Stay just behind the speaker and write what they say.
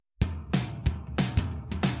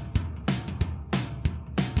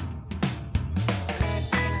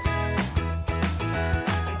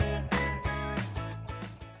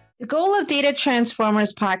goal of Data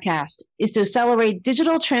Transformers podcast is to accelerate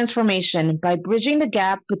digital transformation by bridging the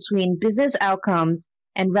gap between business outcomes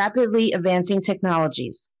and rapidly advancing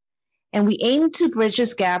technologies. And we aim to bridge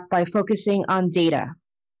this gap by focusing on data.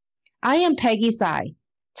 I am Peggy Tsai,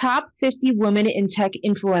 top 50 women in tech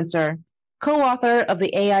influencer, co-author of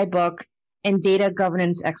the AI book, and data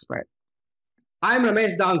governance expert. I'm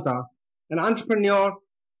Ramesh Danta, an entrepreneur,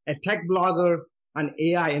 a tech blogger, and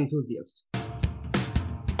AI enthusiast.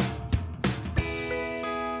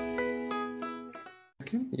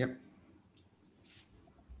 Okay, yep.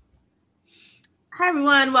 Hi,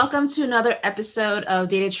 everyone. Welcome to another episode of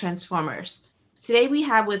Data Transformers. Today we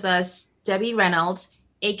have with us Debbie Reynolds,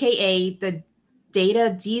 aka the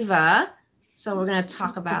Data Diva. So we're going to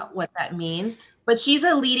talk about what that means. But she's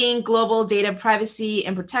a leading global data privacy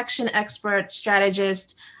and protection expert,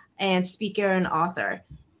 strategist, and speaker and author.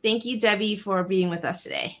 Thank you, Debbie, for being with us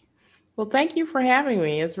today. Well, thank you for having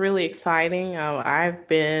me. It's really exciting. I've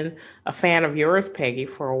been a fan of yours, Peggy,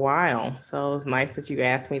 for a while. So it's nice that you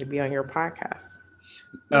asked me to be on your podcast.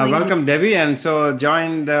 Welcome, Debbie, and so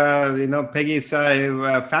join the Peggy Tsai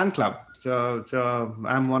fan club. So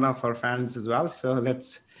I'm one of her fans as well. So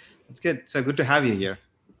let's get. So good to have you here.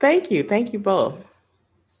 Thank you both.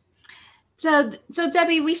 So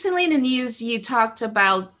Debbie, recently in the news, you talked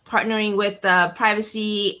about partnering with the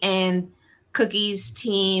privacy and cookies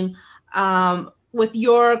team with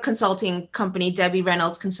your consulting company, Debbie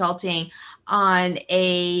Reynolds Consulting, on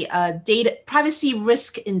a data privacy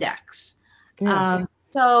risk index. Yeah.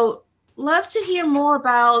 So love to hear more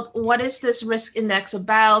about what is this risk index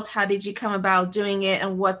about? How did you come about doing it,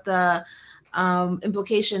 and what the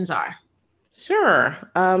implications are? Sure.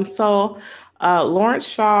 Lawrence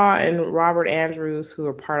Shaw and Robert Andrews, who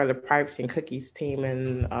are part of the privacy and cookies team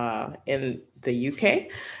in the UK,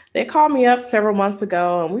 they called me up several months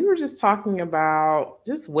ago, and we were just talking about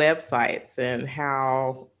just websites and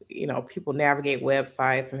how people navigate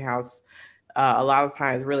websites, and how it's a lot of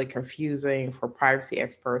times really confusing for privacy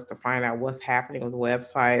experts to find out what's happening with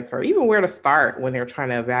websites, or even where to start when they're trying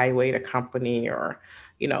to evaluate a company, or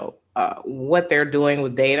what they're doing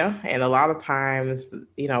with data. And a lot of times,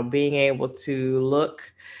 being able to look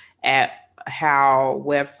at how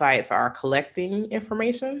websites are collecting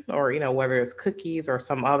information, or whether it's cookies or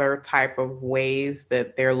some other type of ways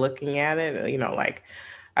that they're looking at it. Like,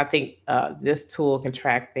 I think this tool can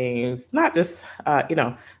track things, not just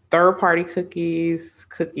third-party cookies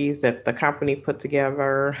that the company put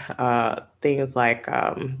together, things like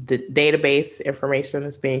the database information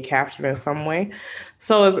is being captured in some way.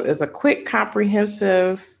 So it's a quick,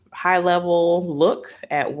 comprehensive, high-level look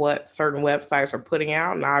at what certain websites are putting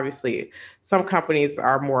out. And obviously, some companies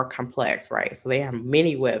are more complex, right? So they have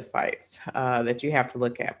many websites that you have to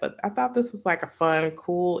look at. But I thought this was like a fun,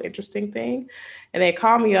 cool, interesting thing. And they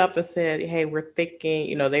called me up and said, hey, we're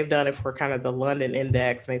thinking, they've done it for kind of the London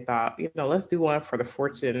Index. And they thought, let's do one for the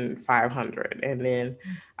Fortune 500. And then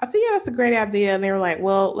I said, yeah, that's a great idea. And they were like,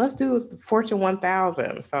 well, let's do the Fortune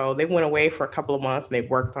 1000. So they went away for a couple of months and they've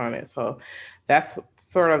worked on it. So that's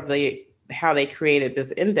sort of how they created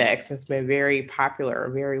this index. It's been very popular,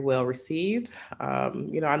 very well received. I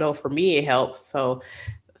know for me it helps. So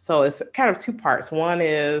it's kind of two parts. One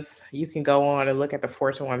is you can go on and look at the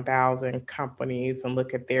Fortune 1000 companies and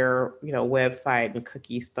look at their, website and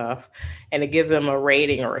cookie stuff, and it gives them a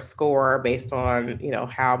rating or a score based on,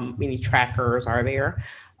 how many trackers are there.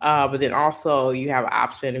 But then also you have an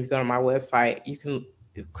option. If you go to my website, you can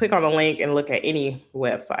click on the link and look at any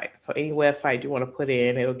website. So any website you want to put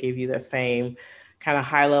in, it'll give you the same kind of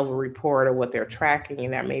high level report of what they're tracking.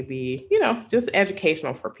 And that may be, just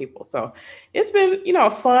educational for people. So it's been,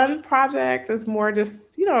 a fun project. It's more just,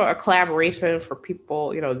 a collaboration for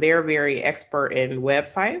people. They're very expert in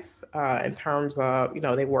websites in terms of,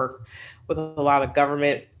 they work with a lot of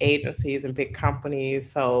government agencies and big companies.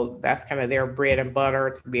 So that's kind of their bread and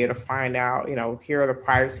butter, to be able to find out, here are the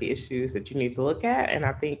privacy issues that you need to look at. And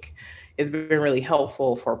I think it's been really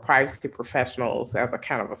helpful for privacy professionals as a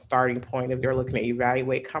kind of a starting point if they're looking to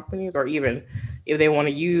evaluate companies, or even if they want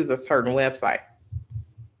to use a certain website.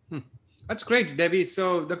 That's great, Debbie.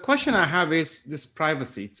 So the question I have is this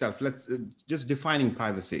privacy itself. Let's just defining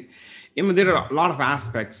privacy. There are a lot of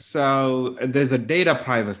aspects. So there's a data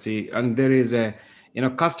privacy, and there is a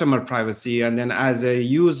customer privacy, and then as a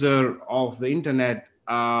user of the internet,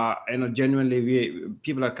 genuinely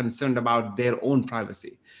people are concerned about their own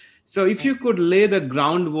privacy. So if you could lay the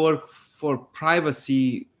groundwork for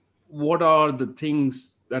privacy, what are the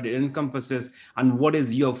things that it encompasses, and what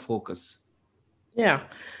is your focus? Yeah.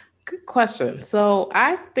 Good question. So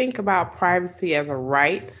I think about privacy as a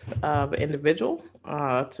right of an individual,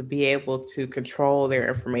 to be able to control their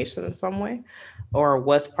information in some way, or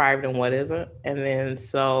what's private and what isn't. And then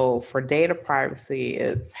so for data privacy,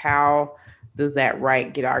 it's how does that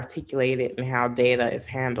right get articulated and how data is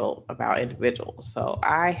handled about individuals. So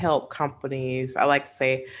I help companies, I like to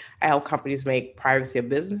say, I help companies make privacy a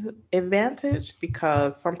business advantage,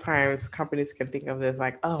 because sometimes companies can think of this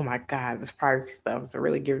like, oh my God, this privacy stuff is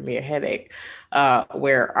really giving me a headache.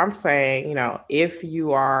 Where I'm saying, if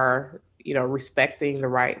you are, respecting the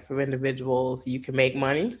rights of individuals, you can make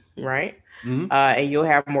money, right? And you'll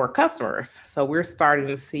have more customers. So we're starting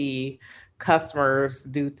to see customers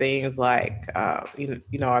do things like, I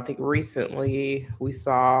think recently we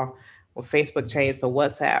saw when Facebook changed the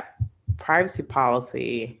WhatsApp privacy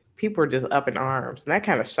policy, people were just up in arms. And that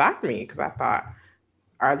kind of shocked me, because I thought,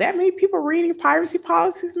 are that many people reading privacy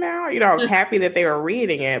policies now? I was happy that they were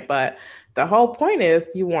reading it, but the whole point is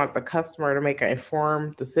you want the customer to make an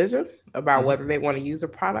informed decision about whether they want to use a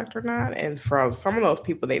product or not. And from some of those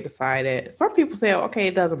people, they decided, some people say, okay,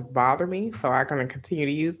 it doesn't bother me, so I'm going to continue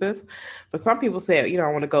to use this. But some people said,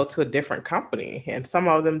 I want to go to a different company. And some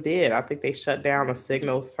of them did. I think they shut down a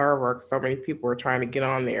Signal server because so many people were trying to get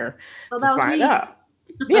on there to sign up.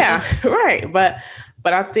 Yeah, right. But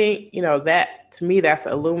I think, that to me, that's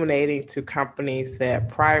illuminating to companies that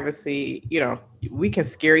privacy, we can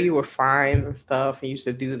scare you with fines and stuff, and you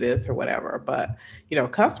should do this or whatever. But,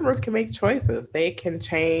 customers can make choices. They can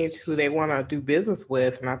change who they want to do business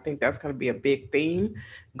with. And I think that's going to be a big theme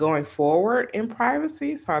going forward in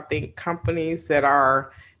privacy. So I think companies that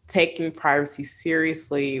are taking privacy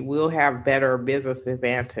seriously will have better business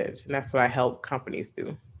advantage. And that's what I help companies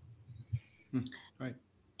do. Right.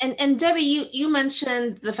 And Debbie, you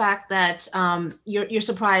mentioned the fact that you're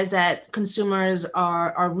surprised that consumers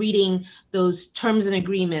are reading those terms and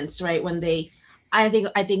agreements, right? When I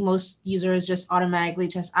think most users just automatically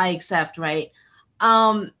just I accept, right?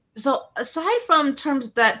 So aside from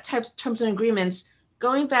terms and agreements,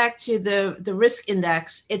 going back to the risk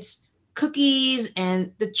index, it's cookies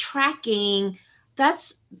and the tracking.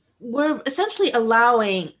 We're essentially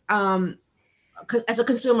allowing, as a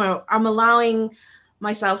consumer, I'm allowing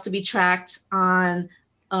myself to be tracked on,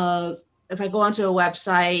 if I go onto a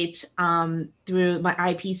website through my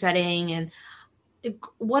IP setting. And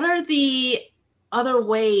what are the other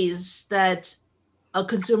ways that a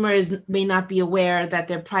consumer may not be aware that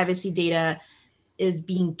their privacy data is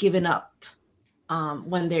being given up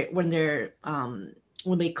when they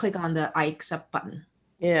click on the I accept button?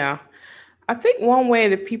 Yeah. I think one way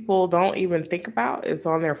that people don't even think about is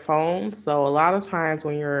on their phones. So a lot of times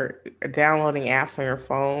when you're downloading apps on your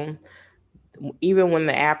phone, even when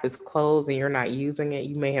the app is closed and you're not using it,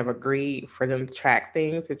 you may have agreed for them to track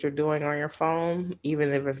things that you're doing on your phone,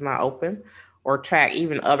 even if it's not open, or track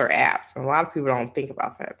even other apps. And a lot of people don't think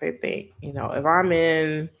about that. They think, if I'm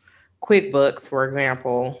in QuickBooks, for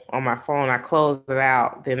example, on my phone, I close it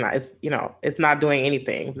out, then it's not doing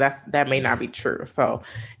anything. That may not be true. So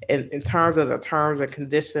in terms of the terms and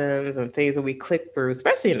conditions and things that we click through,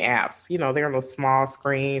 especially in apps, they're on those small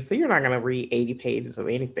screens. So you're not going to read 80 pages of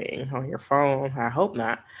anything on your phone. I hope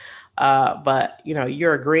not. But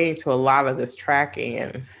you're agreeing to a lot of this tracking,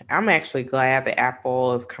 and I'm actually glad that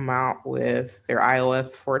Apple has come out with their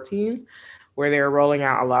iOS 14, where they're rolling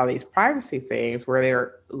out a lot of these privacy things, where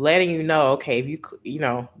they're letting you know, okay, if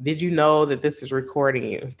did you know that this is recording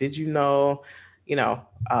you? Did you know,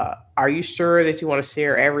 are you sure that you want to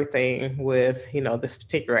share everything with, this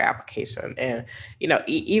particular application? And,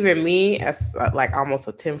 even me as like almost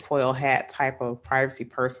a tinfoil hat type of privacy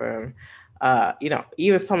person,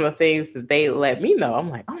 even some of the things that they let me know, I'm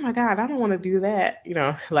like, oh my God, I don't want to do that.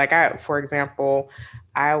 Like for example,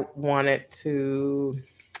 I wanted to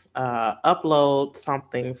upload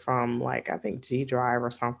something from like, I think G Drive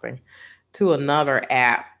or something to another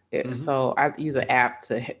app. So I use an app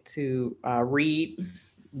to read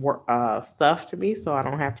stuff to me, so I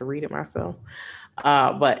don't have to read it myself.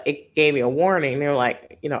 But it gave me a warning. They were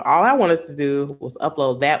like, all I wanted to do was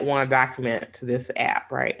upload that one document to this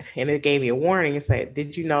app, right? And it gave me a warning and said,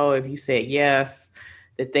 did you know if you said yes,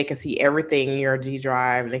 that they can see everything in your G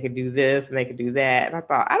Drive, and they can do this and they can do that. And I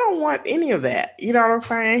thought, I don't want any of that. You know what I'm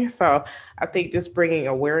saying? So I think just bringing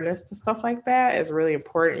awareness to stuff like that is really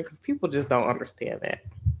important, because people just don't understand that.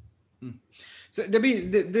 So Debbie,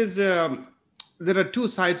 there are two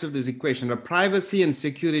sides of this equation: the privacy and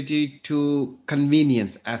security to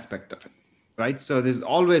convenience aspect of it, right? So this is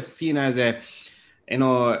always seen as the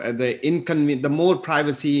more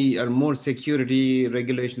privacy or more security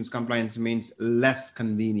regulations compliance means less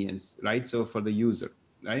convenience, right? So for the user,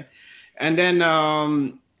 right? And then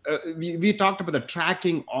we talked about the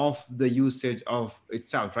tracking of the usage of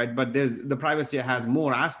itself, right? But there's the privacy has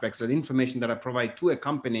more aspects, like the information that I provide to a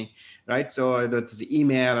company, right? So that's the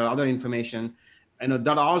email or other information,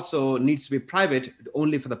 that also needs to be private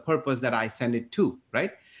only for the purpose that I send it to,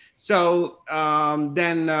 right? So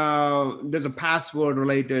then there's a password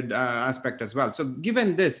related aspect as well. So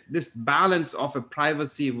given this balance of a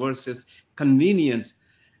privacy versus convenience,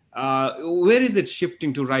 where is it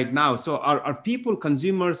shifting to right now? So are people,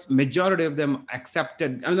 consumers, majority of them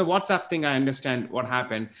accepted? I mean, the WhatsApp thing, I understand what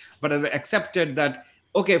happened, but have accepted that,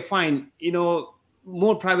 okay, fine,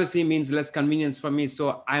 more privacy means less convenience for me,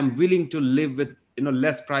 so I'm willing to live with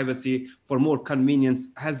less privacy for more convenience.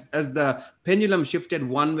 Has the pendulum shifted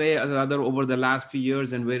one way or the other over the last few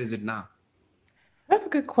years, and where is it now? That's a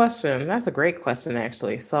good question. That's a great question,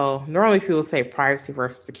 actually. So normally people say privacy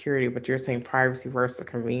versus security, but you're saying privacy versus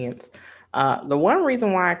convenience. The one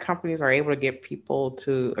reason why companies are able to get people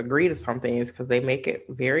to agree to something is because they make it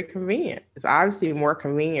very convenient. It's obviously more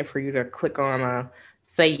convenient for you to click on a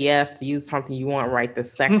say yes to use something you want right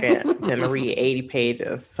this second than to read 80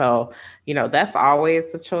 pages. So, that's always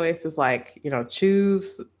the choice. Is like,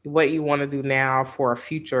 choose what you want to do now for a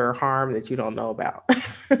future harm that you don't know about.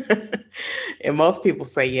 And most people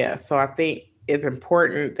say yes. So I think it's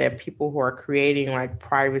important that people who are creating like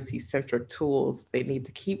privacy centric tools, they need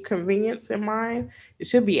to keep convenience in mind. It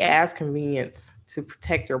should be as convenient to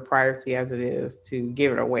protect your privacy as it is to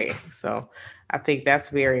give it away. So I think that's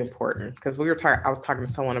very important because I was talking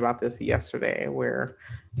to someone about this yesterday where,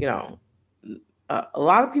 you know, a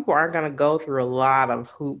lot of people aren't going to go through a lot of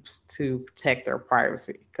hoops to protect their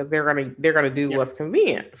privacy because they're going to do Yeah. what's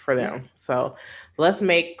convenient for them. So let's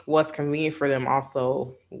make what's convenient for them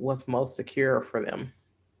also what's most secure for them.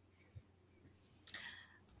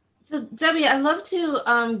 So Debbie, I'd love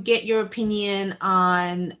to get your opinion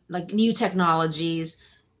on like new technologies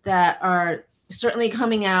that are certainly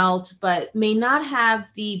coming out, but may not have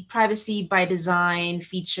the privacy by design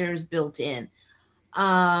features built in.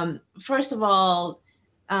 First of all,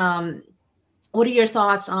 um, what are your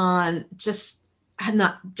thoughts on just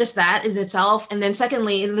not just that in itself? And then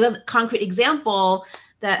secondly, the concrete example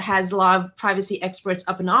that has a lot of privacy experts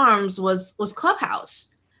up in arms was Clubhouse,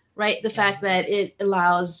 right? The fact that it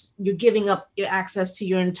allows you're giving up your access to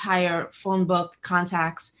your entire phone book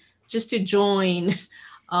contacts just to join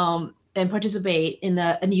and participate in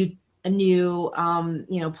a new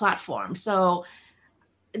platform. So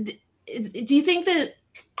do you think that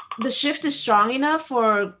the shift is strong enough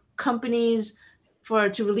for companies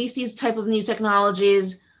to release these type of new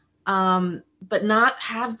technologies, but not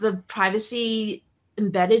have the privacy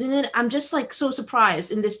embedded in it? I'm just like so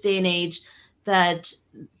surprised in this day and age that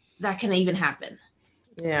that can even happen.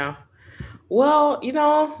 Yeah. Well,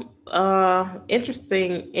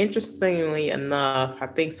 interestingly enough, I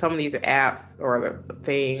think some of these apps or the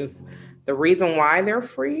things, the reason why they're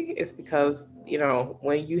free is because,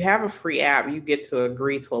 when you have a free app, you get to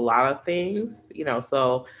agree to a lot of things,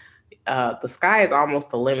 so the sky is almost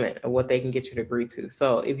the limit of what they can get you to agree to.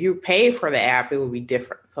 So if you pay for the app, it would be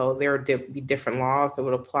different. So there would be different laws that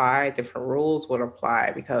would apply, different rules would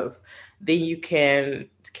apply because then you can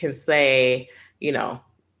say, you know,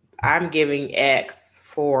 I'm giving X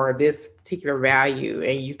for this particular value,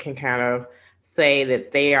 and you can kind of say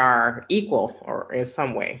that they are equal or in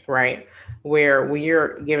some way, right? Where when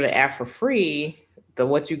you're giving an app for free, the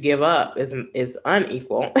what you give up is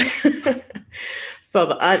unequal. So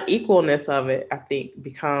the unequalness of it, I think,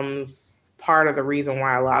 becomes part of the reason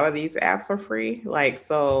why a lot of these apps are free. Like,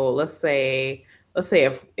 so let's say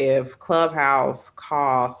if Clubhouse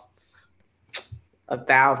costs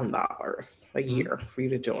 $1,000 a Mhm. year for you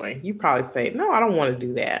to join, you probably say, no, I don't want to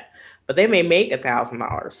do that. But they may make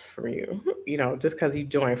 $1,000 from you, just because you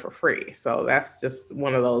join for free. So that's just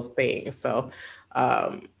one of those things. So,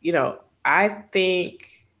 I think,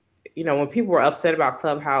 when people were upset about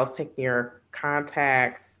Clubhouse taking your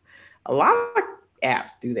contacts, a lot of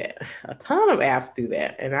apps do that. A ton of apps do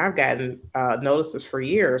that. And I've gotten notices for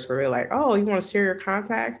years where they're like, oh, you want to share your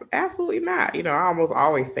contacts? Absolutely not. I almost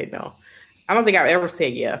always say no. I don't think I've ever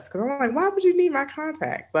said yes because I'm like, why would you need my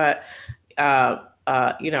contact? But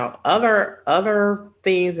other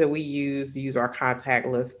things that we use our contact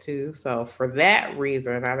list too. So for that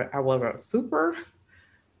reason, I wasn't super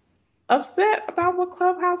upset about what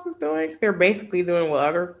Clubhouse is doing 'cause they're basically doing what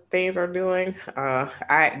other things are doing.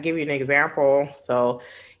 I give you an example. So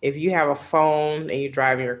if you have a phone and you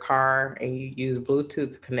drive in your car and you use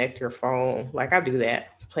Bluetooth to connect your phone, like I do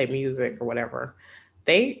that, to play music or whatever,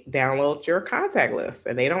 they download your contact list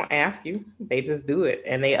and they don't ask you, they just do it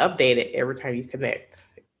and they update it every time you connect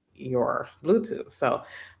your Bluetooth. So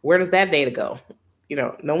where does that data go?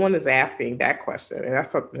 no one is asking that question. And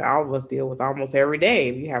that's something that all of us deal with almost every day.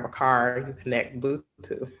 If you have a car, you connect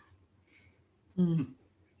Bluetooth. Mm.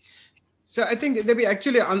 So I think Debbie,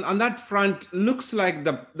 actually on that front, looks like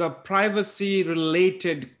the privacy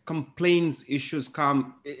related complaints issues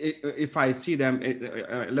come, if I see them,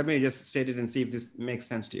 let me just state it and see if this makes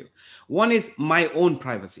sense to you. One is my own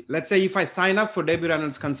privacy. Let's say if I sign up for Debbie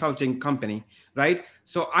Reynolds Consulting Company, right?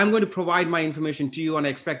 So I'm going to provide my information to you and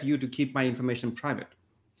I expect you to keep my information private,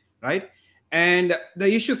 right? And the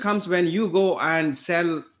issue comes when you go and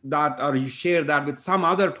sell that or you share that with some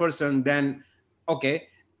other person, then okay,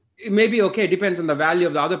 it may be okay, depends on the value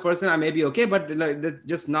of the other person, I may be okay, but like, that's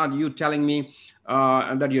just not you telling me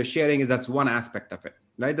that you're sharing. That's one aspect of it,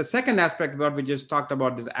 right? The second aspect, what we just talked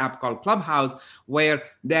about, this app called Clubhouse, where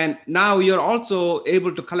then now you're also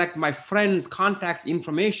able to collect my friends' contacts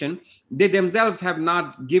information. They themselves have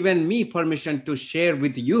not given me permission to share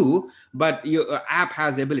with you, but your app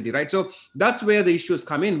has the ability, right? So that's where the issues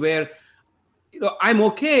come in, where I'm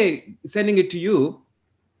okay sending it to you,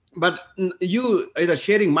 but you either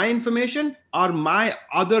sharing my information or my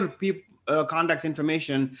other people contacts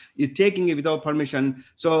information, you're taking it without permission.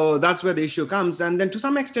 So that's where the issue comes. And then to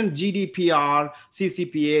some extent, GDPR,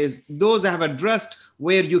 CCPAs, those have addressed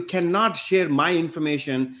where you cannot share my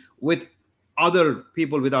information with other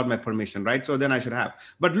people without my permission, right? So then I should have.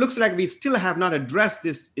 But looks like we still have not addressed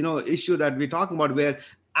this, issue that we're talking about, where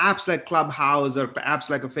apps like Clubhouse or apps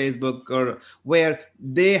like a Facebook, or where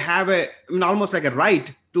they have almost like a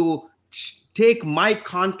right to take my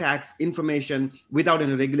contacts information without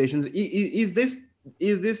any regulations. Is this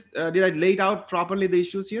did I lay it out properly, the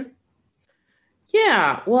issues here?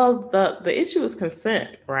 Yeah, well, the issue is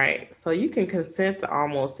consent, right? So you can consent to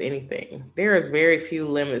almost anything. There is very few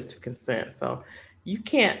limits to consent. So you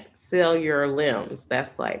can't sell your limbs.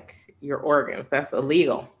 That's like your organs. That's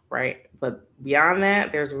illegal, right? But beyond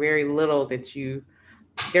that, there's very little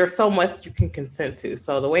there's so much you can consent to.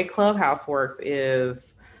 So the way Clubhouse works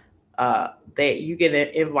is that you get an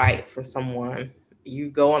invite from someone. You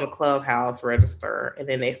go on the Clubhouse, register, and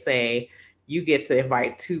then they say you get to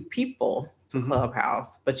invite 2 people to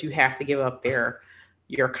Clubhouse, but you have to give up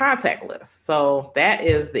your contact list. So that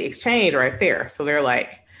is the exchange right there. So they're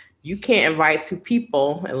like, you can't invite 2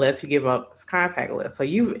 people unless you give up this contact list. So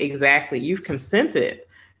you've consented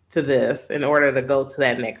to this in order to go to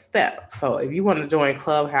that next step. So if you want to join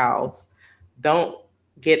Clubhouse, don't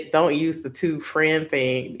use the 2 friend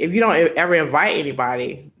thing. If you don't ever invite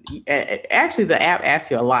anybody, actually the app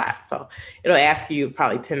asks you a lot. So it'll ask you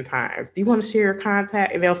probably 10 times, do you want to share your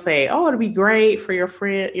contact? And they'll say, oh, it'll be great for your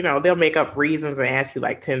friend. They'll make up reasons and ask you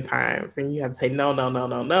like 10 times. And you have to say, no.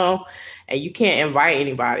 And you can't invite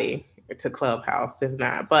anybody to Clubhouse if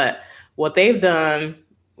not. But what they've done,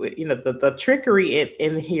 the trickery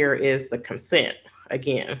in here is the consent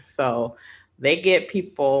again. So they get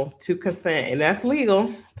people to consent, and that's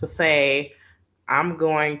legal, to say, I'm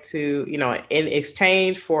going to, in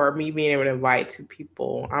exchange for me being able to invite 2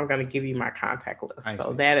 people, I'm going to give you my contact list.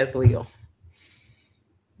 So that is legal.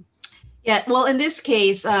 Yeah, well, in this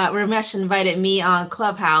case, Ramesh invited me on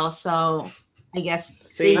Clubhouse, so I guess.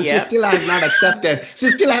 She still has not accepted.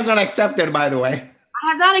 She still has not accepted, by the way. I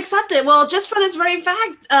have not accepted. Well, just for this very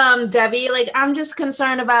fact, Debbie, like, I'm just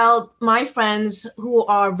concerned about my friends who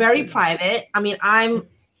are very private. I mean, I'm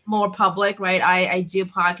more public, right? I do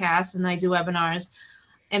podcasts and I do webinars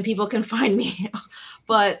and people can find me.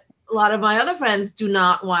 But a lot of my other friends do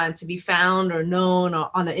not want to be found or known or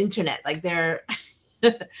on the internet. Like they're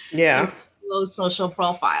low social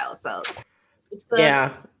profile. So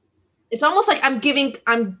it's almost like I'm giving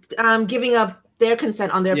up their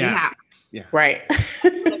consent on their behalf. Yeah. Right.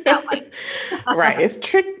 Right.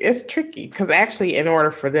 It's tricky because actually, in order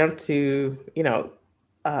for them to,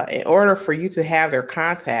 in order for you to have their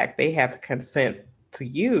contact, they have to consent to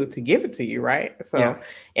you to give it to you, right? So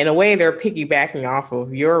in a way, they're piggybacking off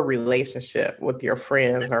of your relationship with your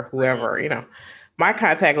friends or whoever. My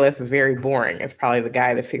contact list is very boring. It's probably the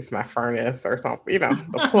guy that fixed my furnace or something,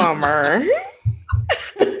 the plumber.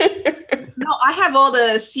 No, I have all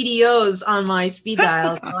the CDOs on my speed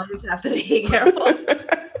dial, so I just have to be careful.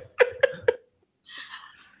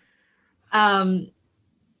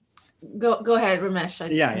 Go ahead, Ramesh.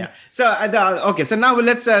 Yeah. So okay. So now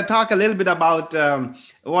let's talk a little bit about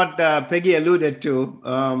what Peggy alluded to,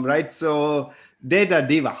 right? So Data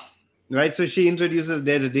Diva, right? So she introduces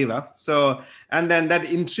Data Diva. So, and then that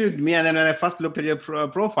intrigued me. And then when I first looked at your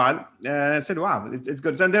profile, I said, wow, it's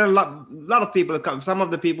good. So, and there are a lot of people, some of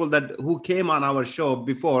the people who came on our show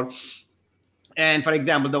before, And for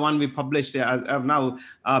example, the one we published as of now,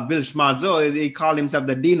 Bill Schmarzo, he called himself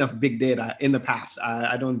the dean of big data in the past.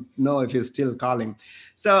 I don't know if he's still calling.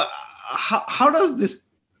 So how does this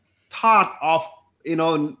thought of,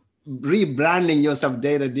 rebranding yourself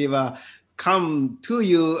Data Diva come to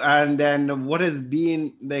you? And then what has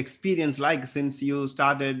been the experience like since you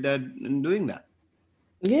started doing that?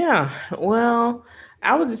 Yeah, well,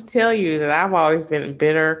 I would just tell you that I've always been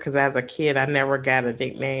bitter because as a kid, I never got a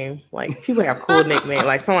nickname. Like people have cool nicknames.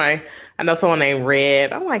 Like I know someone named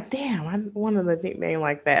Red. I'm like, damn, I wanted a nickname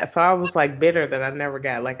like that. So I was like bitter that I never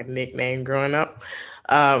got like a nickname growing up.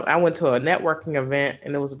 I went to a networking event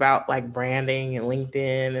and it was about like branding and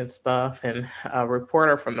LinkedIn and stuff. And a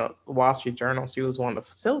reporter from the Wall Street Journal, she was one of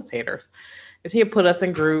the facilitators. And she had put us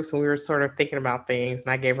in groups and we were sort of thinking about things.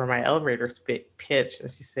 And I gave her my elevator pitch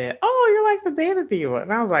and she said, "Oh, you're like the Data Diva."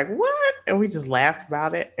 And I was like, "What?" And we just laughed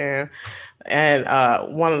about it. And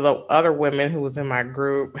one of the other women who was in my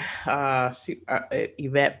group,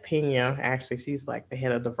 Yvette Pena, actually, she's like the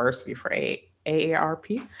head of diversity for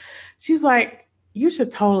AARP. She's like, "You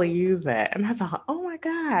should totally use that." And I thought, oh my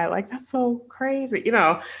God, like that's so crazy.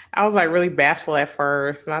 I was like really bashful at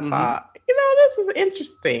first. And I thought, this is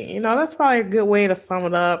interesting. That's probably a good way to sum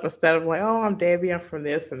it up instead of like, "Oh, I'm Debbie, I'm from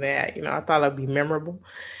this and that." I thought it'd be memorable.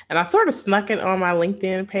 And I sort of snuck it on my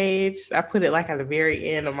LinkedIn page. I put it like at the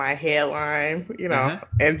very end of my headline,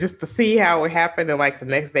 and just to see how it happened. And like the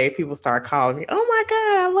next day, people started calling me, "Oh my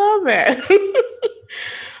God, I love that."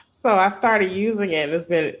 So I started using it and it's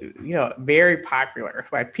been, very popular.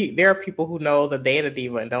 Like there are people who know the Data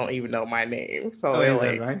Diva and don't even know my name. So they're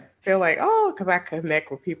like, right? They're like, "Oh," because I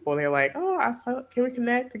connect with people. And they're like, "Oh, can we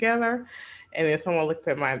connect together?" And then someone looked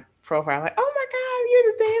at my profile like, "Oh my God,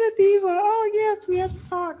 you're the Data Diva. Oh yes, we have to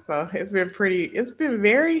talk." So it's been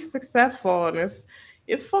very successful and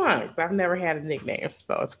it's fun because I've never had a nickname.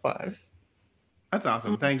 So it's fun. That's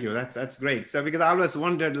awesome. Thank you. That's great. So because I always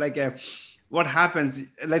wondered like what happens,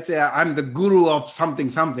 let's say I'm the guru of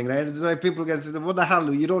something, right? It's like people can say, "What the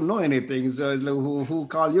hell? You don't know anything." So it's like, who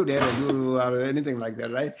call you data guru or anything like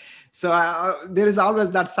that, right? So there is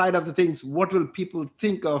always that side of the things. What will people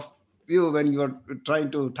think of you when you're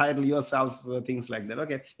trying to title yourself, things like that?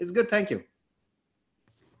 Okay, it's good. Thank you.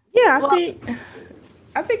 Yeah,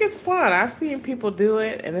 I think it's fun. I've seen people do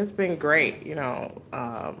it, and it's been great.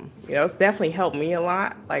 It's definitely helped me a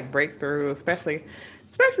lot, like breakthrough, especially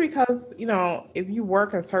because if you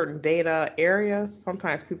work in certain data areas,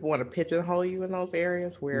 sometimes people want to pigeonhole you in those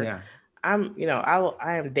areas. Where Yeah. I am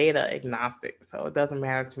data agnostic, so it doesn't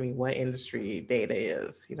matter to me what industry data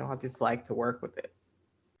is. I just like to work with it.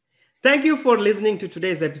 Thank you for listening to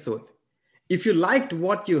today's episode. If you liked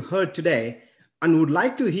what you heard today and would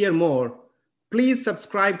like to hear more, please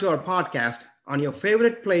subscribe to our podcast on your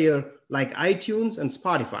favorite player like iTunes and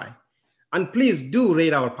Spotify. And please do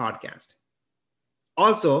rate our podcast.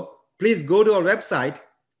 Also, please go to our website,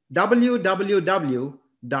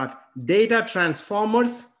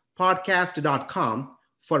 www.datatransformerspodcast.com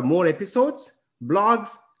for more episodes, blogs,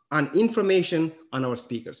 and information on our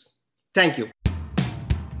speakers. Thank you.